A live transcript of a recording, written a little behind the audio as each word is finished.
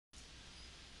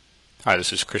Hi,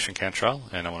 this is Cantrell,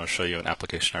 and I want to show you an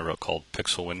application I wrote called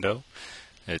PixelWindow.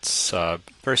 It's a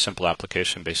very simple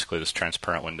application, basically this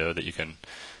transparent window that you can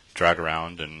drag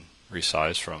around and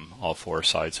resize from all four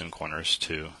sides and corners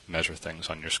to measure things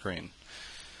on your screen.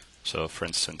 So for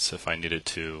instance, if I needed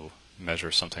to measure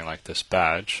something like this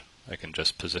badge, I can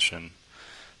just position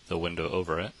the window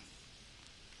over it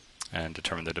and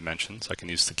determine the dimensions. I can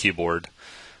use the keyboard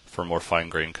for more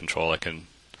fine-grained control. I can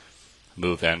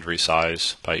move and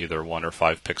resize by either 1 or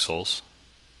 5 pixels.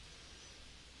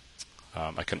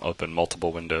 I can open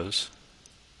multiple windows.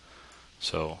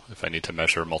 So if I need to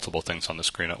measure multiple things on the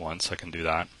screen at once, I can do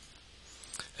that.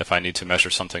 If I need to measure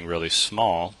something really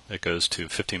small, it goes to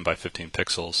 15 by 15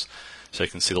 pixels. So you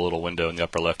can see the little window in the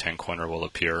upper left-hand corner will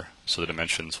appear, so the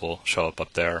dimensions will show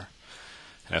up there.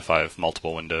 And if I have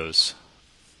multiple windows,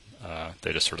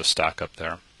 they just sort of stack up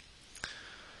there.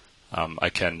 I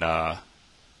can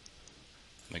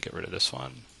let me get rid of this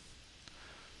one.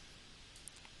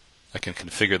 I can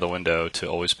configure the window to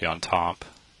always be on top,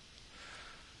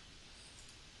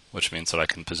 which means that I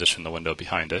can position the window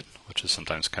behind it, which is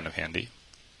sometimes kind of handy.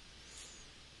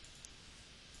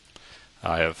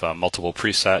 I have multiple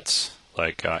presets,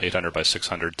 like 800 by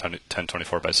 600,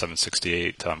 1024 by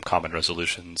 768, common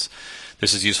resolutions.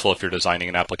 This is useful if you're designing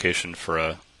an application for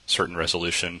a certain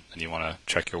resolution and you want to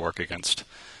check your work against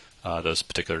those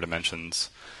particular dimensions.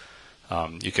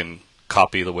 You can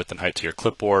copy the width and height to your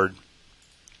clipboard.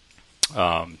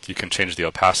 You can change the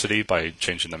opacity by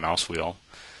changing the mouse wheel.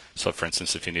 So for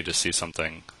instance, if you need to see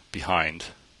something behind,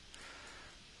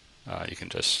 you can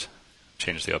just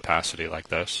change the opacity like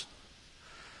this.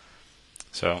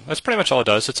 So that's pretty much all it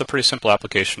does. It's a pretty simple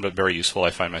application, but very useful. I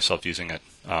find myself using it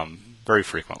very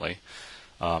frequently.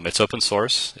 It's open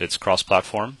source. It's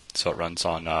cross-platform, so it runs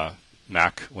on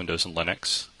Mac, Windows, and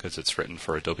Linux because it's written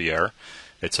for Adobe Air.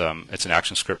 It's an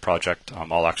ActionScript project.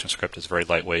 All ActionScript is very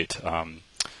lightweight,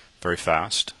 very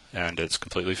fast, and it's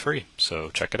completely free. So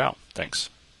check it out.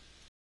 Thanks.